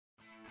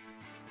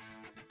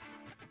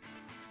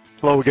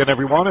Hello again,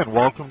 everyone, and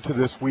welcome to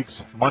this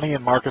week's Money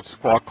and Markets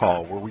Squawk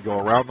Call, where we go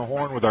around the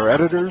horn with our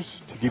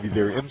editors to give you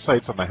their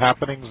insights on the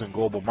happenings in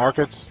global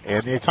markets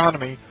and the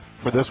economy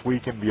for this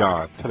week and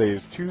beyond. Today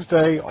is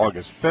Tuesday,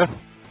 August 5th.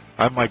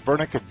 I'm Mike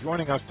Bernick, and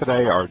joining us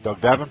today are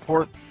Doug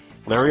Davenport,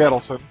 Larry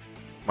Edelson,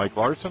 Mike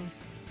Larson,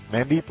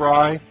 Mandeep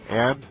Rai,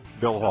 and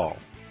Bill Hall.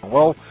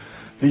 Well,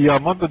 the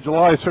month of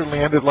July certainly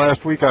ended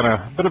last week on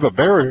a bit of a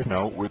bearish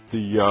note, with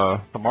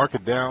the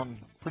market down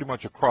pretty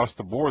much across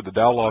the board. The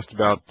Dow lost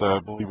about, I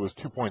believe it was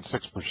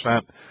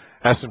 2.6%.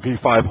 S&P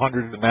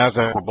 500 and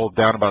NASDAQ were both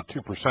down about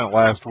 2%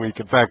 last week.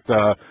 In fact,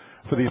 for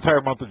the entire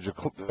month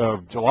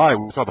of July,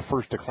 we saw the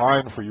first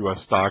decline for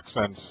U.S. stocks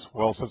since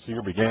the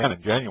year began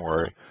in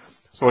January.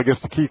 So I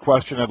guess the key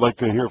question I'd like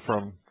to hear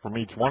from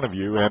each one of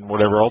you, and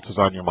whatever else is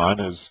on your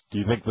mind, is do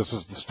you think this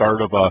is the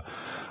start of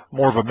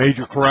more of a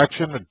major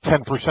correction, a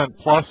 10%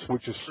 plus,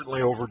 which is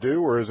certainly overdue,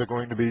 or is it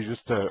going to be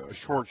just a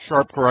short,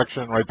 sharp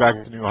correction right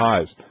back to new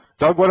highs?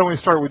 Doug, why don't we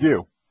start with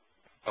you?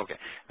 Okay.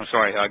 I'm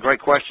sorry. Great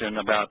question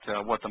about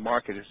what the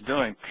market is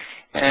doing.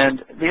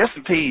 And the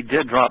S&P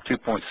did drop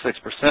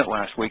 2.6%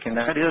 last week, and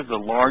that is the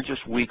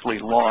largest weekly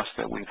loss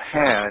that we've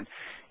had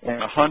in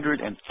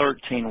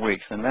 113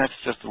 weeks, and that's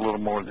just a little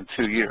more than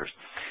 2 years.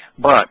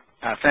 But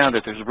I found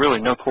that there's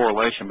really no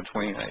correlation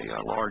between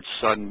a large,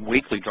 sudden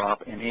weekly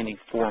drop and any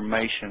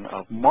formation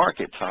of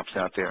market tops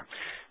out there.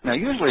 Now,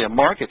 usually a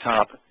market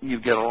top, you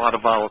get a lot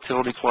of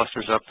volatility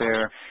clusters up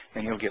there,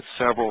 and you'll get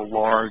several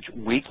large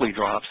weekly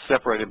drops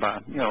separated by,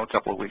 a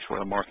couple of weeks where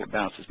the market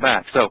bounces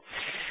back. So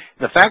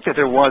the fact that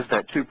there was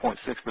that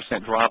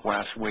 2.6% drop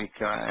last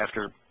week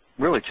after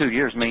really 2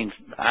 years means,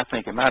 I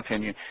think, in my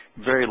opinion,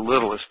 very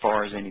little as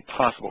far as any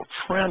possible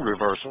trend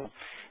reversal.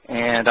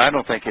 And I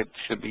don't think it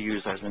should be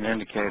used as an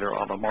indicator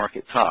of a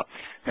market top.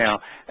 Now,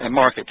 a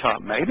market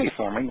top may be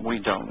forming, we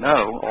don't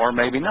know, or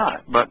maybe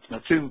not. But the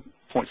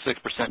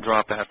 2.6%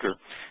 drop after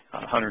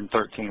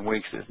 113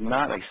 weeks is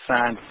not a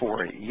sign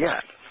for it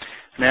yet.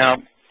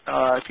 Now,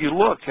 if you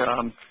look,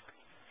 I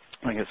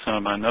get some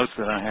of my notes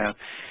that I have.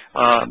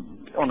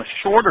 On a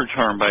shorter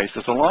term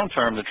basis, a long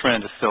term, the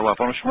trend is still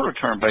up. On a shorter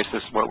term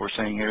basis, what we're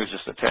seeing here is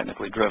just a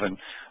technically driven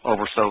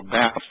oversold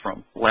bounce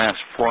from last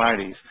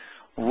Friday's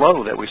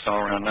low that we saw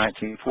around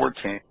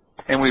 1914.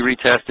 And we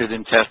retested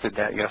and tested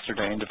that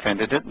yesterday and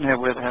defended it, and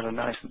we had a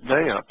nice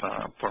day up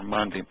for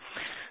Monday.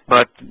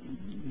 But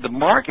the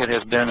market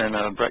has been in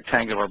a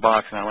rectangular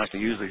box, and I like to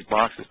use these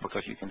boxes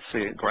because you can see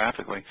it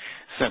graphically.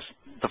 Since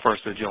the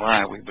 1st of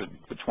July, we've been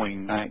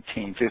between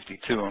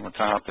 1952 on the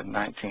top and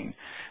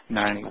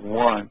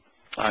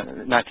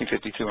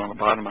 1952 on the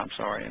bottom, and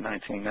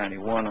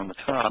 1991 on the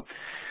top.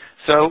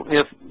 So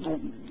if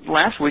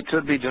last week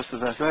could be, just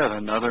as I said,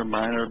 another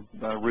minor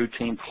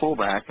routine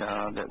pullback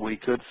that we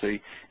could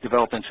see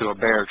develop into a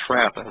bear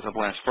trap as of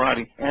last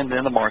Friday, and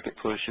then the market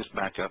pushes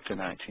back up to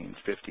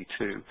 1952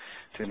 to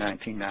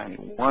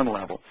 1991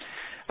 level.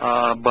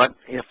 But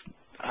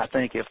I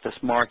think if this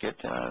market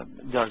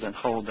doesn't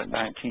hold the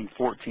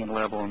 1914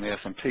 level in the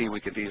S&P, we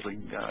could easily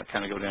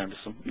kind of go down to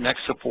some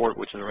next support,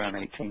 which is around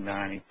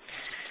 1890.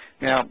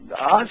 Now,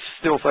 I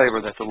still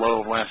favor that the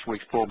low of last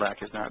week's pullback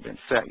has not been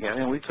set yet,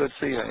 and we could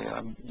see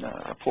a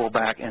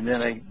pullback and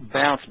then a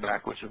bounce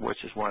back, which is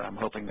what I'm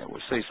hoping that we'll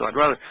see. So I'd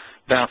rather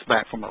bounce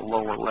back from a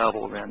lower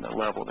level than the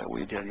level that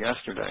we did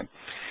yesterday.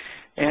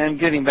 And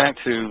getting back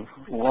to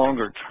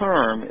longer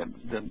term,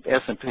 the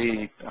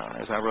S&P,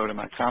 as I wrote in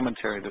my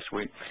commentary this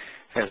week,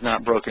 has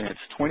not broken its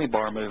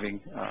 20-bar moving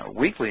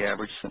weekly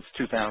average since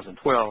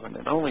 2012, and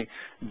it only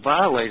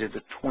violated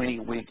the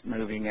 20-week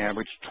moving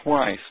average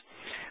twice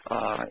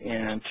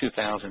in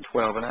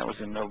 2012, and that was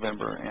in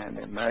November and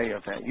in May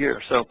of that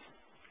year. So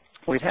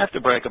we'd have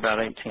to break about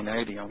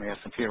 1880 on the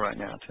S&P right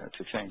now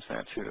to change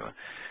that to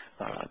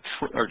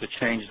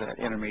change that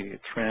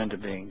intermediate trend to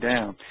being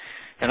down.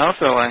 And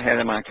also, I had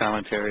in my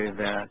commentary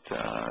that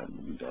I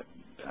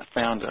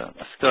found a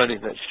study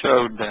that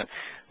showed that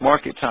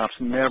market tops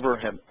never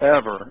have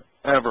ever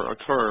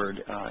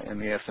occurred in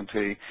the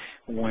S&P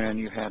when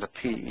you had a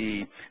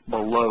PE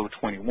below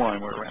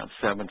 21. We're around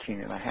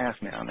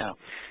 17.5 now. Now,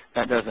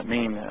 that doesn't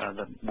mean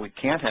that we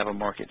can't have a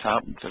market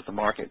top, because the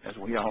market, as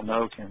we all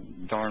know,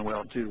 can darn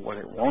well do what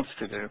it wants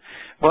to do.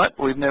 But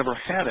we've never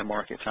had a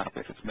market top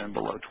if it's been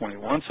below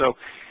 21. So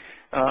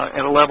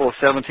at a level of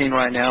 17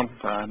 right now,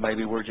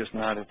 maybe we're just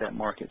not at that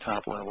market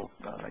top level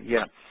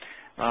yet.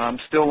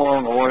 Still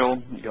long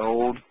oil,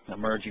 gold,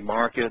 emerging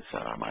markets,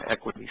 my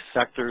equity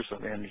sectors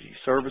of energy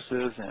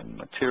services and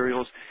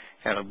materials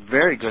had a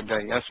very good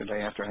day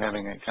yesterday after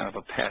having a kind of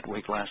a bad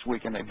week last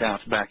week, and they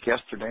bounced back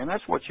yesterday. And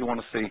that's what you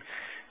want to see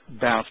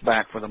bounce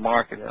back for the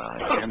market,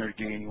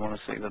 energy, and you want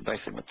to see the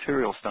basic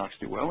material stocks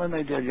do well, and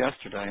they did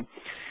yesterday.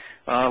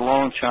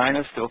 Long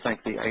China, still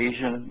think the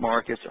Asian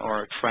markets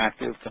are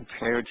attractive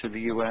compared to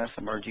the U.S.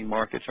 Emerging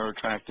markets are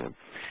attractive.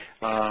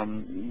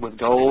 With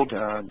gold,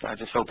 I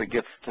just hope it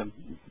gets to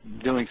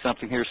doing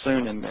something here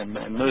soon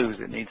and moves.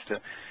 It needs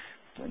to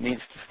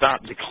needs to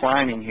stop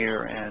declining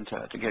here and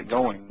to get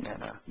going.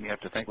 And you have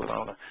to think with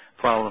all the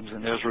problems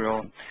in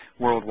Israel and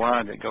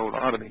worldwide that gold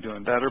ought to be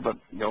doing better, but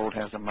gold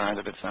has a mind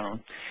of its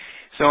own.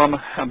 So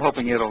I'm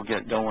hoping it'll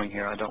get going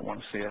here. I don't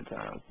want to see it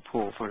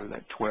pull through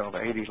that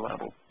 1280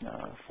 level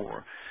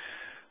for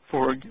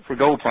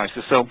gold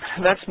prices. So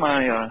that's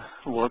my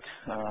look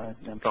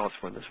and thoughts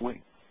for this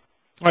week.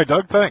 All right,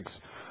 Doug, thanks.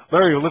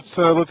 Larry, let's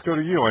go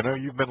to you. I know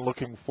you've been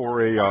looking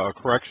for a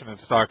correction in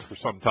stocks for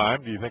some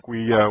time. Do you think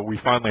we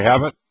finally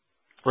have it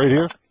right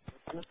here?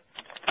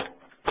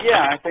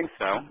 Yeah, I think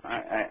so.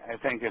 I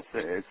think it's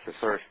the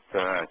first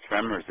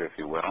tremors, if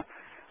you will.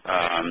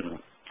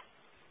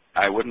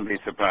 I wouldn't be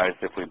surprised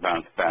if we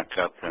bounce back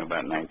up to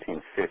about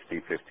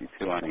 1950,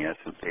 52 on the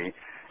S&P.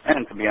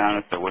 And to be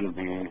honest, I wouldn't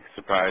be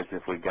surprised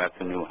if we got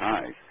to new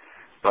highs.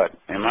 But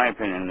in my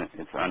opinion,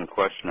 it's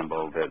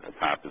unquestionable that the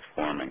top is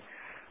forming.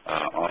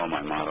 All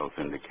my models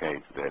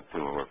indicate that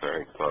we're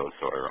very close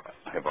or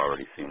have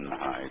already seen the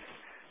highs.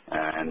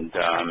 And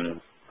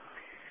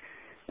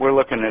we're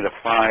looking at a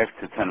 5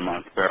 to 10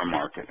 month bear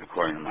market,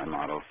 according to my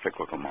models,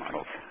 cyclical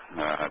models,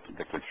 that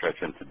could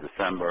stretch into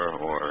December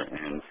or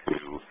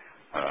into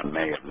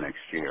May of next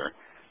year,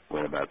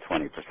 with about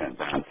 20%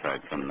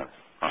 downside from the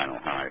final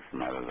high,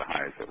 from either the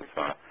highs that we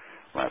saw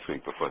last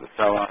week before the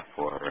sell-off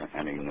or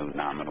any new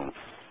nominal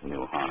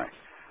new high.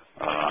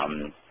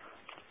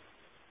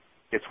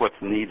 It's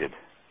what's needed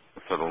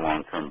for the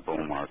long-term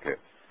bull market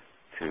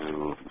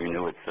to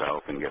renew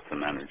itself and get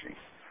some energy.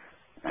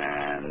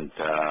 And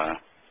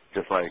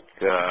just like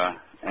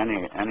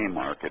any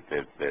market,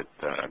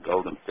 that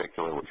gold in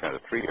particular, which had a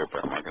 3-year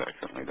bear market, I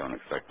certainly don't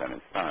expect that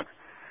in stocks.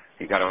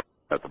 You got to wash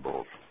out the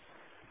bulls.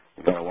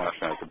 You got to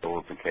wash out the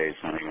bulls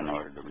occasionally in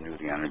order to renew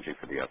the energy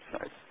for the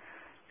upside.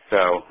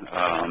 So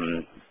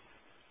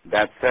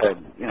that said,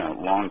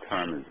 long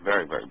term is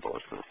very, very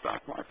bullish for the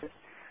stock market.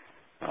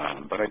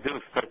 But I do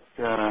expect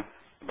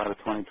about a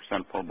 20%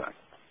 pullback.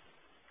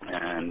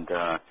 And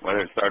whether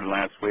it started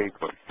last week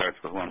or it starts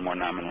with one more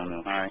nominal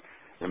new high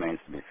remains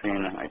to be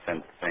seen. I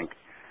tend to think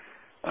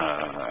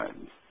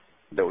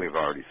that we've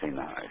already seen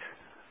the highs.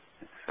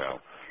 So,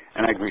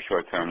 and I agree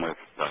short term with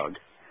Doug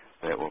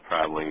that we'll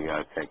probably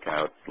take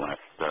out last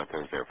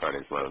Thursday or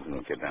Friday's lows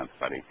and get down to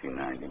about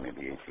 1890,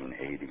 maybe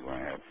 1880, where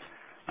I have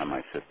on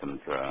my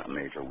systems a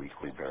major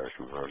weekly bearish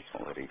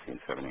reversal at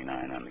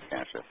 1879 on the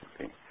cash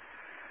S&P.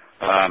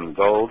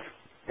 Gold,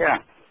 yeah,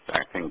 it's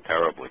acting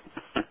terribly.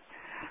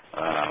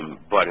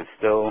 But it's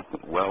still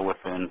well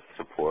within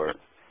support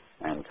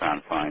and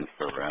confines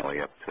for a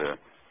rally up to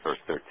first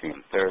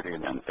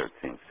 1330, then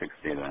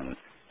 1360, then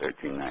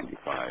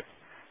 1395.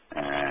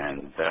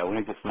 And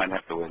we just might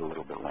have to wait a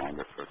little bit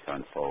longer for it to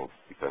unfold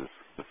because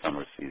the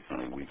summer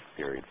seasonally weak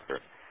period for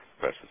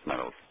precious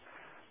metals.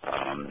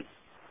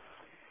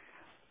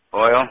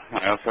 Oil,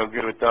 I also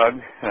agree with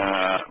Doug,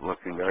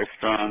 looking very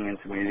strong,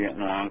 intermediate and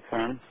long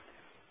term.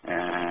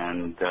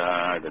 And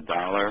the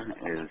dollar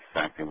is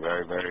acting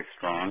very, very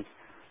strong.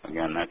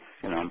 Again, that's,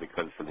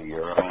 because of the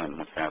euro and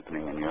what's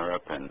happening in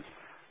Europe, and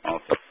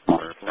also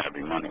smarter,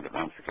 savvy money that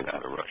wants to get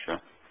out of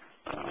Russia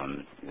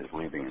is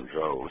leaving in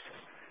droves,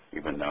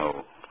 even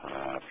though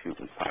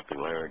Putin's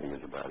popularity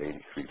is about 83%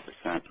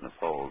 in the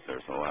polls.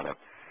 There's a lot of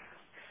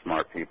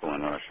smart people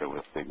in Russia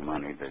with big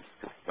money that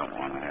just don't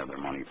want to have their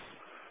money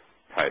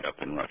tied up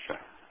in Russia.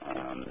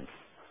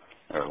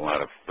 There are a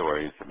lot of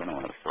stories, there have been a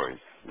lot of stories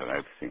that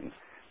I've seen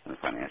in the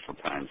Financial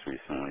Times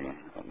recently,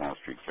 Wall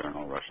Street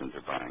Journal. Russians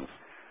are buying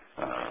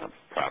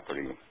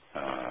property,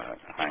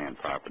 high-end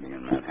property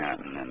in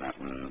Manhattan and not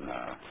in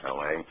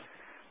L.A.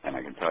 And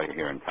I can tell you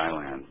here in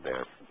Thailand,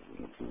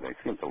 they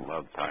seem to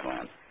love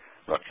Thailand.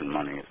 Russian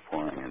money is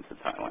pouring into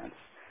Thailand.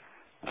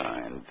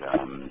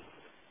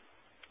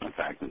 In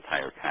fact,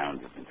 entire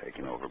towns have been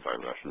taken over by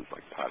Russians,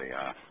 like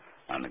Pattaya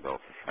on the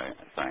Gulf of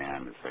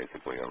Siam is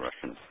basically a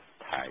Russian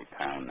Thai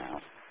town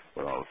now,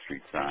 with all the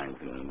street signs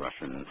in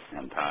Russian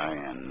and Thai,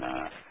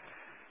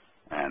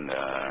 and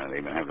they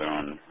even have their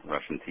own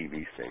Russian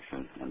TV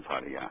station in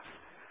Pattaya.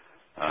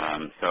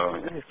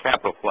 So this is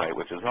capital flight,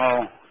 which is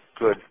all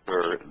good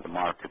for the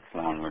markets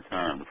longer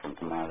term, from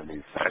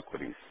commodities to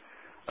equities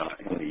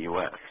in the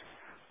U.S.,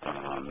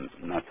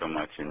 not so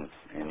much in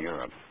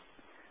Europe.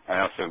 I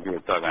also agree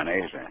with Doug on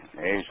Asia.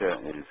 Asia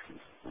is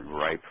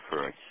ripe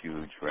for a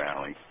huge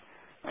rally,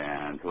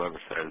 and whoever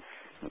says,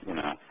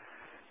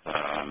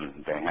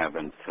 they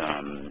haven't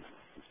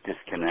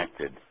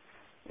disconnected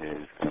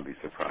is going to be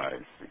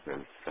surprised,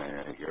 because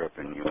Europe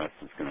and U.S.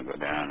 is going to go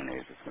down and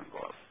Asia is going to go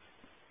up.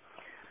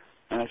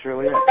 And that's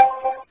really it.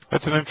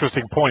 That's an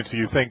interesting point. So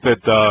you think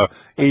that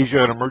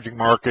Asia and emerging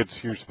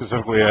markets, you're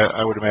specifically,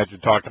 I would imagine,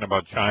 talking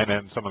about China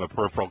and some of the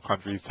peripheral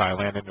countries,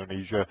 Thailand,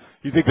 Indonesia,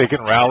 you think they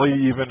can rally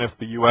even if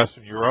the U.S.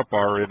 and Europe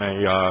are in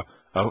a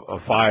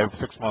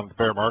 5-6 month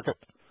bear market?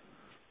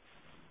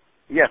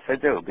 Yes, I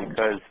do,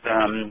 because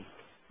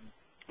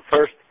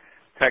first,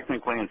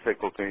 technically and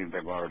cyclically,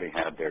 they've already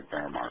had their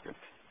bear markets.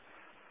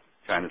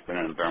 China's been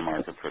in a bear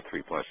market for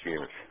 3+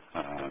 years.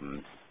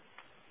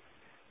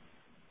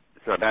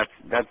 So that's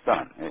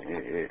done.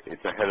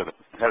 It's ahead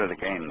of the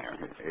game there.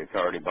 It's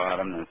already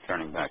bottomed and it's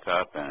turning back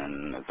up.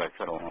 And as I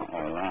said all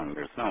along,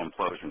 there's no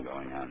implosion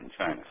going on in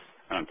China.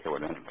 I don't care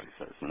what anybody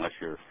says, unless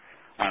you're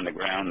on the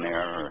ground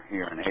there or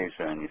here in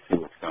Asia and you see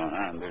what's going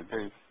on.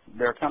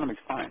 Their economy's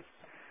fine.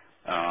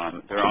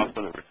 They're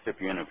also the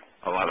recipient of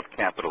a lot of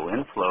capital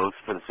inflows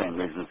for the same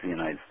reasons the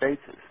United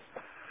States is.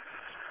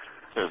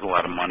 There's a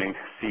lot of money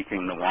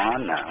seeking the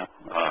yuan now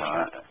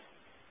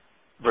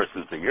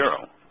versus the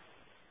euro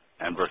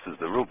and versus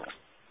the ruble.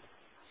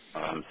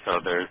 So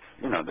there's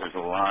a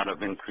lot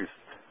of increased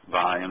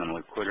volume and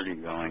liquidity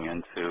going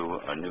into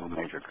a new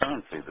major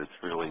currency that's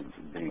really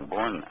being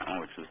born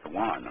now, which is the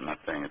yuan. I'm not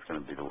saying it's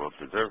going to be the world's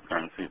reserve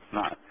currency. It's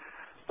not.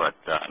 But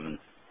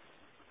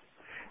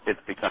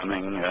it's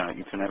becoming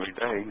each and every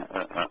day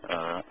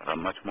a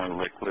much more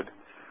liquid,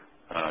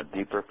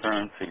 deeper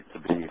currency to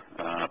be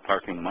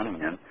parking money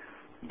in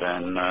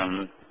than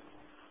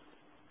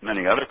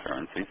many other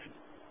currencies.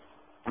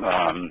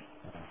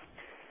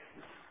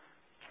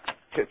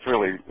 It's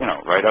really,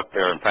 right up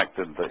there. In fact,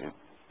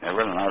 I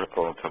read an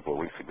article a couple of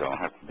weeks ago. I'll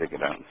have to dig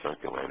it out and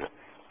circulate it.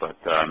 But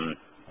the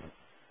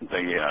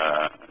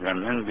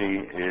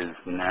renminbi is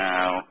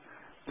now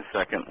the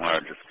second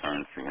largest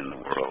currency in the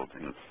world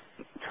in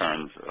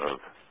terms of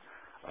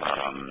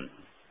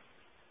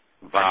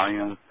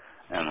volume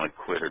and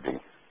liquidity.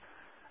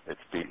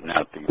 It's beaten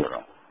out the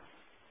euro.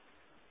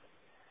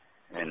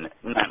 And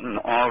not in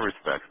all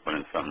respects, but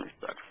in some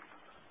respects.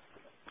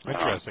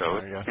 Interesting.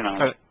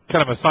 So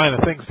kind of a sign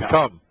of things to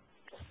come.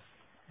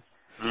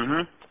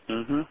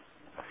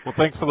 Well,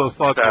 thanks for those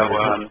thoughts.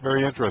 So,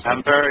 very interesting.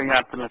 I'm very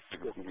optimistic.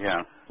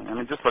 Yeah. I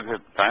mean, just look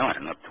at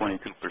Thailand, up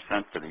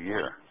 22% for the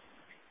year.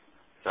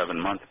 7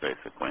 months,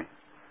 basically,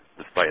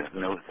 despite a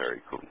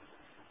military coup.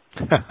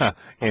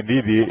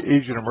 Indeed, the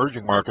Asian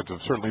emerging markets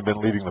have certainly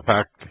been leading the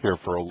pack here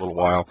for a little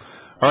while.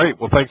 All right,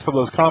 well, thanks for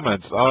those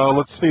comments.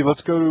 Let's see,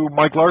 let's go to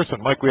Mike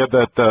Larson. Mike, we had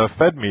that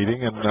Fed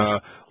meeting and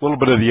a little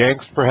bit of the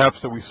angst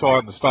perhaps that we saw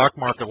in the stock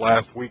market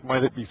last week.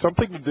 Might it be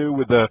something to do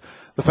with the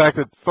fact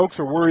that folks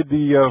are worried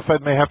the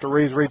Fed may have to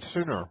raise rates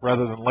sooner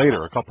rather than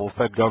later? A couple of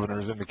Fed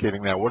governors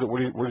indicating that. What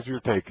is your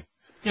take?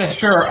 Yeah,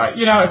 sure.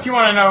 If you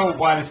want to know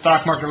why the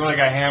stock market really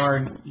got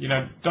hammered,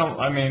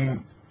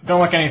 don't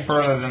look any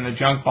further than the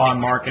junk bond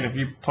market. If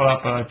you put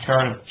up a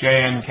chart of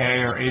JNK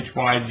or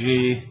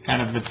HYG,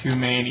 kind of the two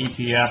main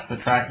ETFs that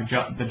track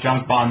the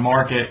junk bond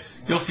market,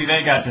 you'll see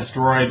they got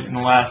destroyed in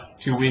the last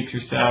 2 weeks or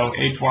so.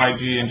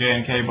 HYG and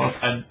JNK both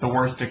had the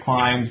worst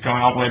declines,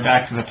 going all the way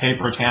back to the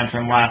taper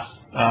tantrum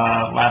last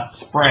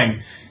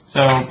spring.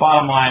 So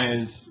bottom line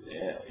is,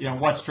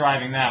 what's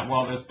driving that?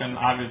 Well, there's been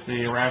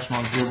obviously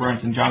irrational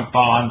exuberance in junk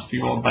bonds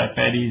fueled by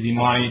Fed easy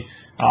money,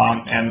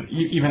 and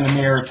even the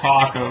mere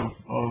talk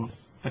of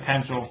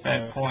potential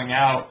Fed pulling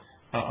out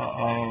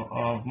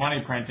of money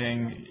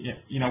printing.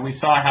 We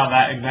saw how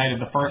that ignited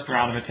the first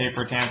round of a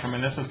taper tantrum,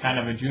 and this was kind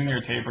of a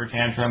junior taper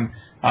tantrum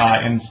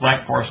in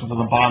select portions of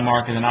the bond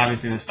market and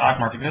obviously the stock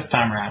market this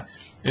time around.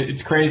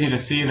 It's crazy to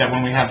see that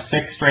when we have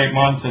 6 straight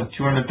months of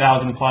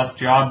 200,000 plus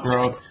job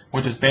growth,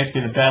 which is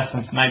basically the best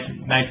since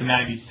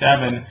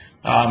 1997,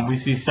 we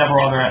see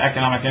several other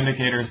economic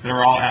indicators that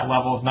are all at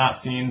levels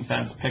not seen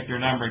since, pick your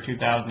number,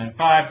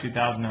 2005,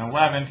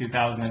 2011,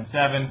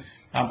 2007.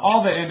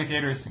 All the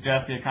indicators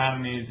suggest the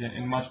economy is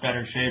in much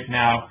better shape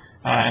now,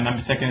 and I'm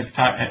sick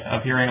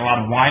of hearing a lot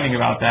of whining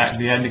about that.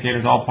 The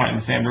indicators all point in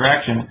the same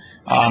direction,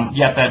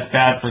 yet that's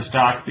bad for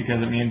stocks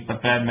because it means the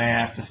Fed may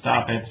have to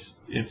stop its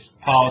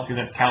policy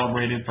that's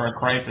calibrated for a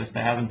crisis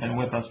that hasn't been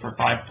with us for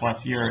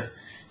 5+ years.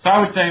 So I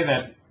would say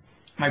that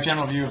my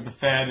general view of the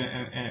Fed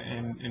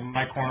in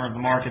my corner of the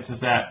markets is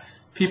that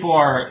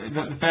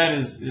the Fed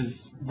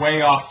is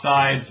way off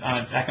sides on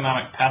its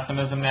economic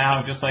pessimism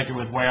now, just like it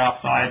was way off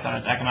sides on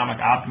its economic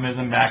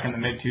optimism back in the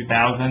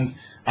mid-2000s,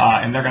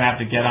 and they're going to have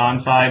to get on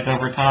sides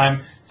over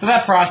time. So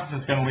that process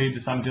is going to lead to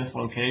some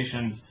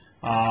dislocations,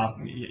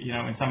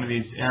 in some of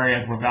these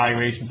areas where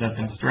valuations have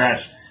been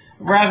stretched.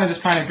 Rather than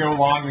just trying to go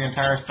long the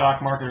entire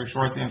stock market or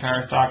short the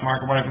entire stock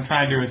market, what I've been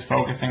trying to do is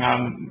focusing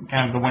on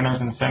kind of the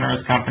winners and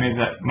sinners, companies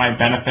that might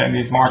benefit in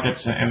these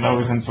markets and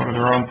those in sort of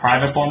their own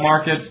private bull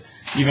markets,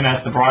 even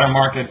as the broader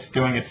market's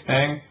doing its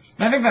thing.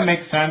 And I think that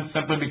makes sense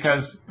simply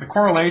because the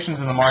correlations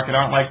in the market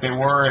aren't like they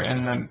were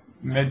in the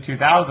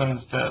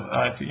mid-2000s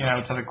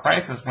to the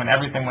crisis when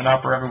everything went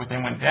up or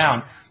everything went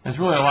down. There's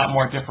really a lot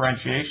more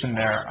differentiation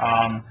there.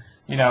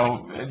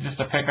 Just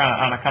to pick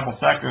on a couple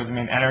sectors,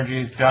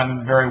 energy's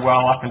done very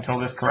well up until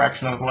this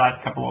correction over the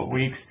last couple of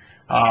weeks.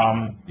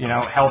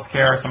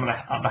 Healthcare, some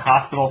of the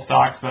hospital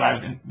stocks that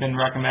I've been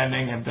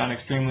recommending have done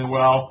extremely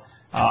well.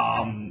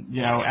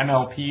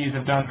 MLPs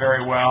have done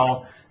very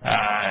well.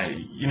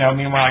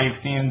 Meanwhile, you've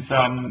seen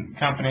some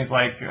companies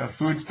like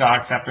food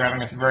stocks, after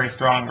having a very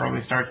strong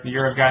early start to the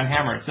year, have gotten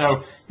hammered.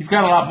 So you've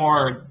got a lot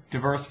more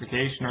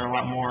diversification or a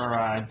lot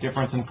more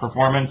difference in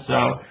performance.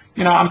 So,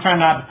 I'm trying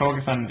not to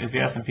focus on is the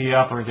S&P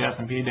up or is the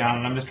S&P down,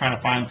 and I'm just trying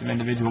to find some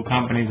individual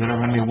companies that are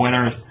going to be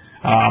winners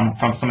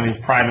from some of these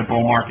private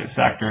bull market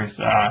sectors.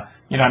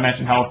 I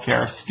mentioned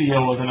healthcare.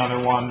 Steel was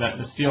another one that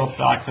the steel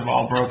stocks have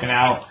all broken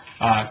out.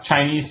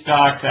 Chinese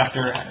stocks,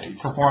 after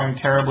performing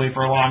terribly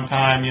for a long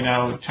time,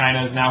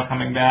 China is now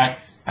coming back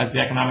as the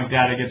economic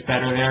data gets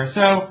better there.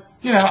 So,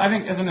 I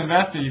think as an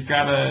investor, you've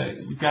got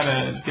to get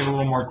a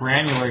little more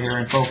granular here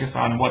and focus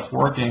on what's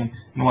working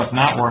and what's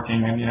not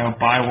working, and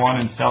buy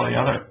one and sell the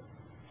other.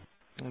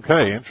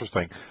 Okay,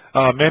 interesting.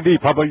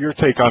 Mandeep, how about your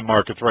take on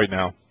markets right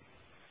now?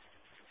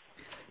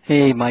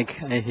 Hey, Mike.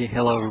 Hey,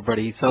 hello,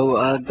 everybody.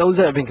 So those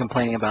that have been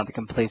complaining about the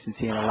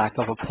complacency and the lack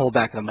of a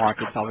pullback in the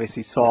markets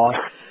obviously saw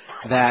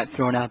that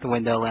thrown out the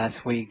window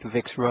last week. The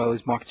VIX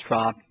rose, markets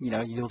dropped,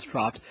 yields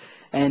dropped.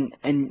 And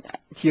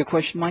to your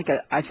question, Mike,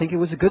 I think it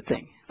was a good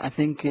thing. I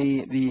think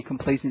the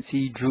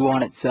complacency drew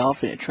on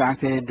itself. It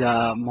attracted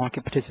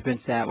market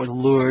participants that were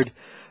lured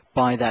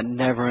by that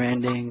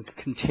never-ending,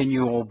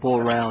 continual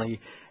bull rally.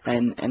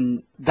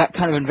 And that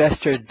kind of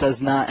investor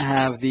does not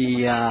have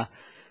the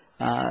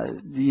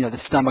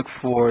stomach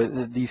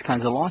for these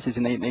kinds of losses,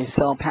 and they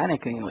sell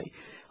panickingly.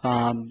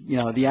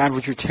 The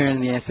average return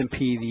in the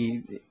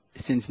S&P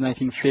since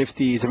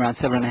 1950 is around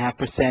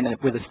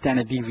 7.5% with a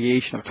standard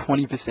deviation of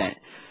 20%.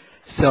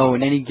 So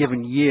in any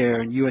given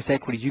year in U.S.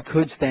 equities, you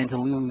could stand to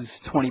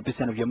lose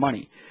 20% of your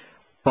money.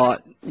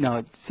 But,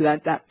 so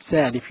that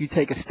said, if you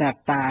take a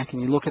step back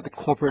and you look at the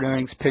corporate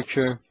earnings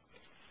picture,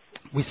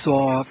 we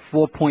saw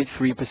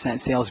 4.3%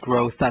 sales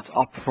growth. That's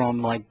up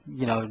from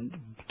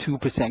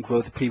 2%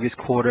 growth the previous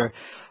quarter,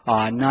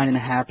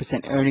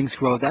 9.5% earnings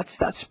growth.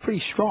 That's pretty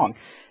strong.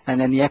 And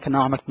then the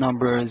economic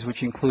numbers,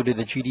 which included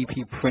a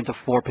GDP print of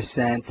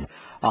 4%.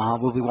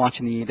 We'll be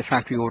watching the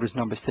factory orders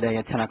numbers today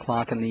at 10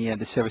 o'clock and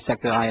the service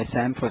sector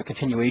ISM for the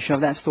continuation of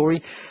that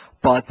story.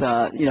 But,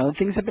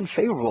 things have been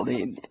favorable.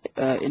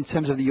 In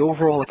terms of the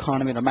overall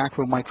economy at a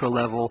macro, micro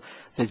level,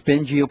 there's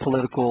been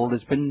geopolitical,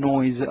 there's been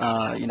noise,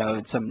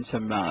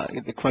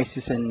 the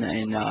crisis in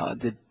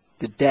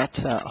the debt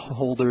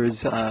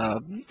holders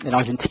in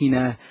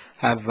Argentina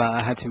have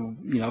had to,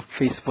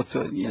 face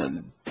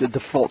the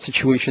default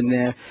situation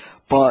there.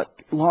 But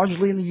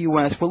largely in the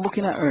U.S., we're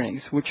looking at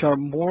earnings, which are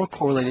more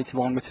correlated to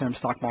longer-term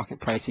stock market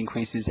price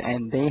increases,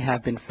 and they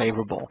have been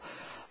favorable.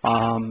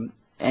 With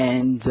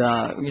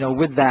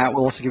that,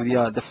 we'll also give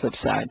you the flip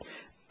side.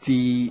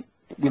 We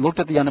looked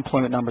at the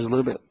unemployment numbers a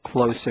little bit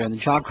closer, and the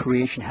job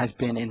creation has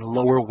been in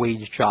lower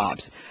wage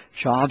jobs.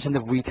 Jobs in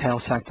the retail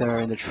sector,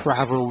 in the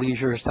travel,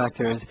 leisure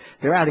sectors,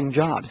 they're adding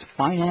jobs.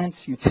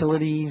 Finance,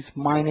 utilities,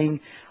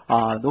 mining,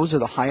 those are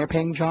the higher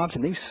paying jobs,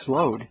 and they've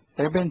slowed.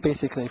 They've been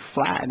basically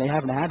flat, and they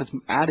haven't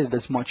added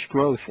as much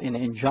growth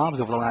in jobs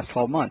over the last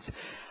 12 months.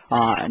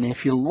 And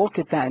if you look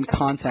at that in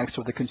context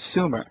of the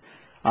consumer,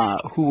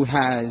 who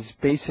has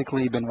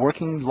basically been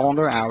working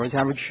longer hours,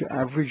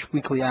 average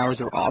weekly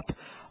hours are up,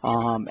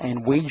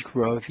 and wage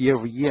growth year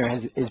over year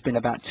has been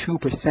about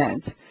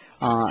 2%,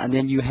 and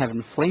then you have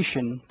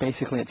inflation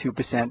basically at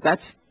 2%.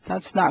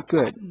 That's not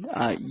good.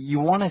 You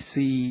want to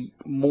see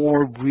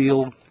more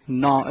real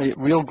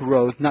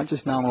growth, not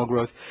just nominal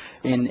growth,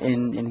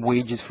 in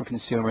wages for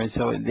consumers.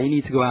 So they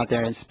need to go out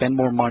there and spend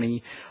more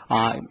money,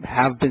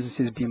 have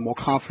businesses be more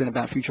confident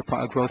about future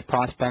growth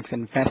prospects,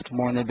 invest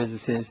more in their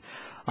businesses.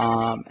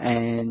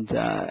 And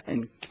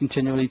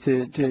continually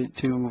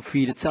to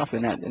feed itself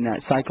in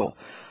that cycle.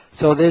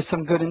 So there's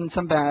some good and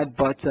some bad,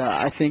 but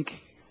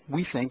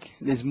we think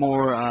there's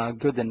more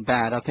good than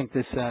bad. I think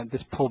this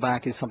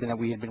pullback is something that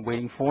we had been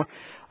waiting for,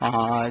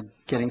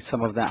 getting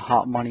some of that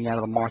hot money out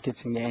of the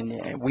markets,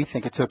 and we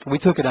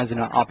took it as an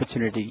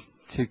opportunity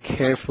to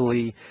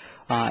carefully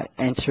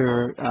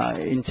enter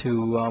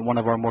into one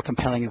of our more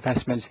compelling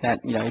investments that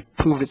it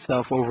proved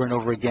itself over and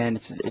over again.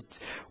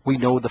 We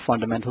know the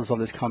fundamentals of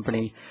this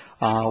company.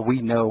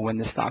 We know when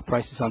the stock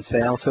price is on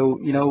sale. So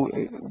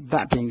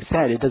that being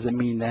said, it doesn't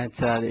mean that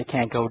it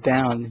can't go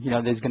down.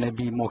 There's going to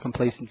be more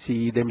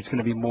complacency. There's going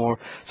to be more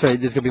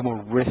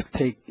risk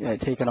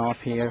taken off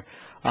here.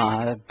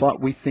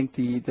 But we think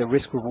the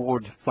risk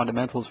reward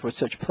fundamentals for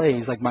such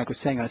plays, like Mike was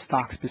saying, on a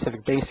stock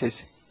specific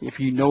basis, if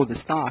you know the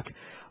stock,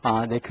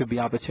 there could be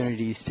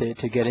opportunities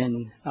to get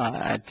in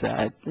at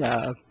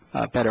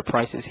better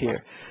prices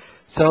here.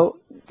 So,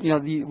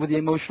 with the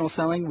emotional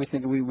selling, we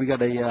think we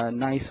got a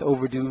nice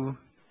overdue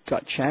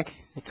gut check.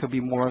 It could be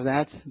more of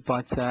that,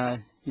 but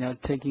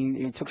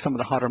it took some of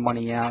the hotter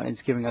money out, and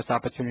it's giving us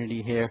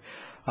opportunity here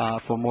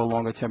for more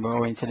longer-term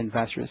oriented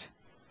investors.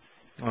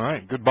 All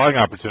right, good buying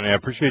opportunity. I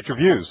appreciate your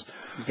views.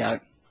 You got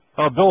it.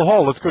 Bill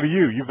Hall, let's go to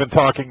you. You've been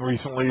talking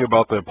recently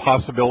about the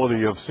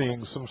possibility of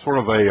seeing some sort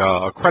of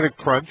a credit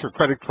crunch or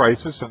credit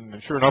crisis,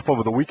 and sure enough,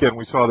 over the weekend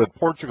we saw that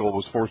Portugal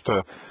was forced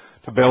to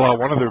bail out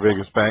one of their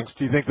biggest banks.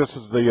 Do you think this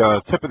is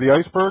the tip of the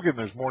iceberg and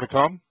there's more to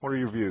come? What are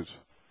your views?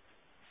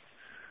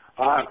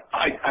 Well,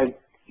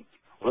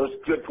 that's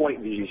a good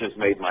point that you just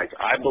made, Mike.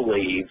 I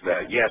believe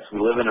that, yes, we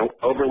live in an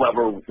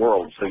over-levered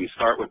world, so you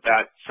start with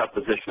that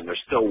supposition.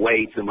 There's still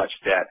way too much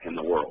debt in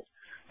the world.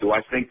 Do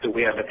I think that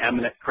we have an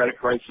imminent credit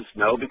crisis?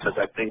 No, because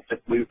I think that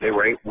we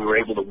were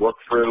able to work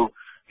through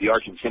the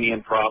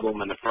Argentinian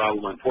problem and the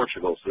problem in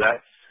Portugal. So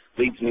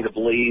leads me to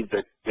believe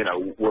that, you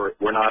know,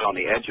 we're not on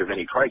the edge of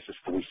any crisis,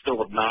 but we still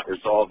have not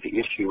resolved the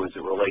issue as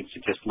it relates to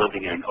just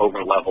living in an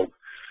over-levered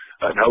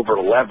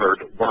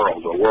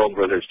world, a world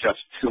where there's just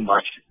too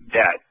much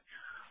debt.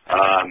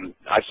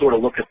 I sort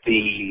of look at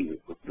the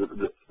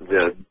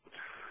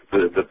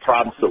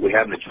problems that we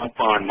have in the junk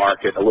bond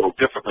market a little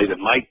differently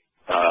than Mike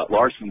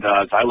Larson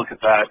does. I look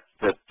at that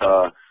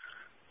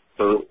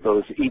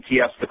those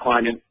ETFs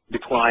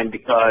declined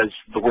because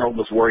the world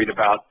was worried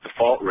about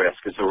default risk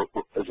as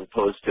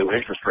opposed to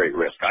interest rate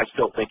risk. I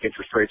still think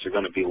interest rates are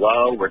going to be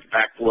low. We're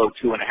back below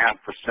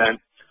 2.5%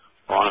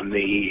 on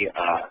the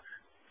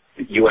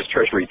U.S.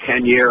 Treasury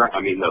 10-year.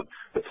 I mean,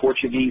 the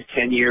Portuguese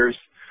 10 years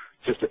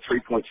just at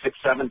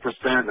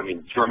 3.67%. I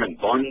mean, German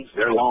bonds,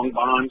 their long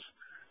bonds,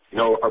 you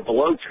know, are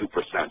below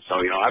 2%.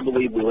 So, you know, I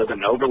believe we live in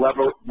an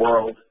over-levered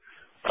world.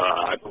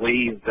 I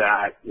believe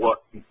that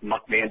what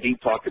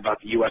Mandeep talked about,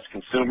 the U.S.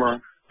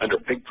 consumer under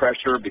big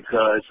pressure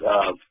because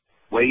of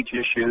wage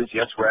issues.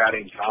 Yes, we're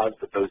adding jobs,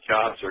 but those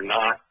jobs are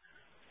not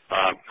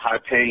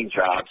high-paying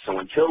jobs. So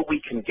until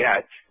we can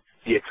get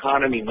the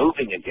economy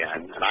moving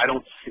again, and I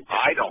don't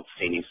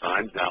see any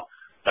signs. Now,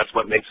 that's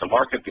what makes a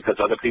market, because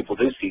other people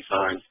do see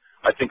signs.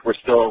 I think we're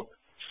still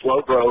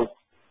slow growth,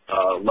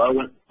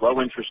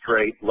 low interest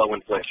rate, low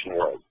inflation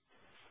world.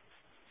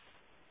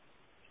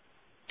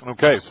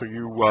 Okay, so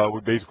you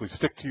would basically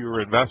stick to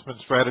your investment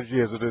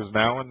strategy as it is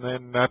now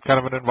in that kind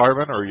of an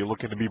environment, or are you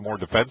looking to be more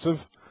defensive?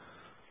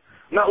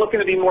 I'm not looking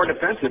to be more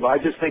defensive. I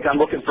just think I'm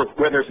looking for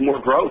where there's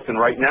more growth, and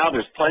right now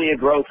there's plenty of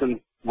growth,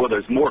 well,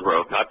 there's more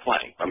growth, not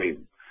plenty. I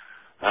mean,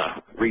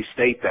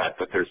 restate that,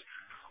 but there's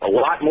a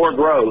lot more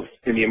growth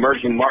in the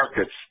emerging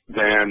markets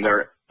than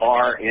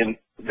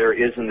there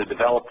is in the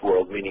developed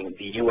world, meaning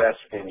the U.S.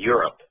 and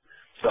Europe.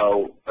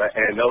 So,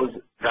 and those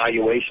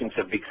valuations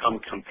have become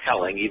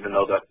compelling, even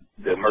though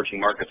the emerging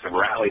markets have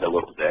rallied a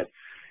little bit.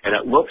 And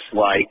it looks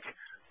like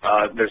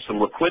there's some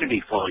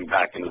liquidity flowing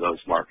back into those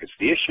markets.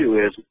 The issue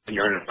is, when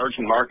you're an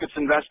emerging markets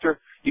investor,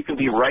 you can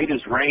be right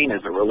as rain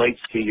as it relates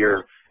to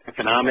your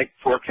economic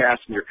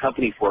forecasts and your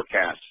company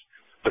forecasts.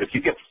 But if you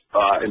get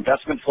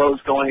investment flows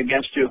going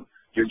against you,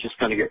 you're just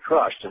going to get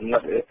crushed. And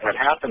what had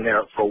happened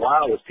there for a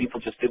while was people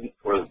just didn't,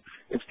 or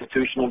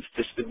institutionals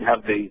just didn't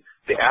have the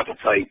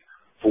appetite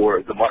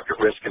for the market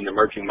risk in the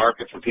emerging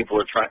markets, and people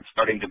are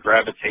starting to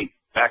gravitate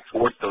back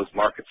towards those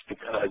markets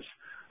because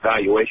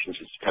valuations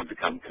just have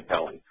become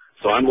compelling.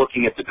 So I'm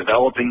looking at the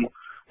developing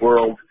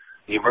world,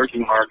 the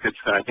emerging markets,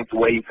 and I think the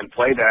way you can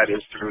play that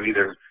is through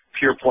either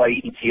pure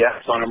play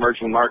ETFs on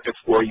emerging markets,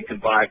 or you can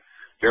buy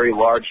very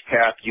large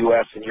cap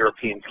U.S. and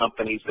European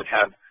companies that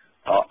have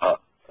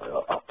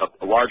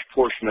a large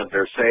portion of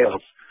their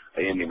sales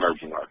in the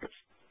emerging markets.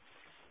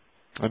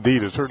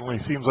 Indeed, it certainly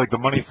seems like the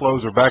money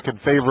flows are back in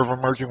favor of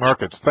emerging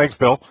markets. Thanks,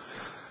 Bill.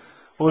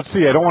 Well, let's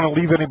see. I don't want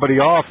to leave anybody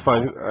off.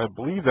 I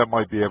believe that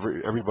might be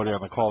everybody on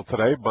the call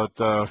today, but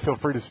feel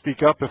free to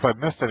speak up if I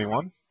missed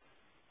anyone.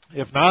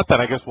 If not, then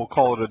I guess we'll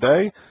call it a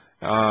day.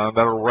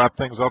 That'll wrap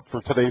things up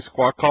for today's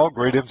Squawk Call.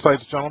 Great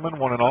insights, gentlemen,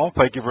 one and all.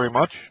 Thank you very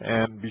much,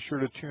 and be sure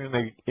to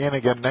tune in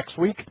again next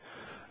week.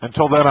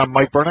 Until then, I'm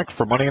Mike Bernick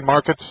for Money and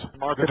Markets,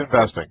 Market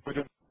Investing.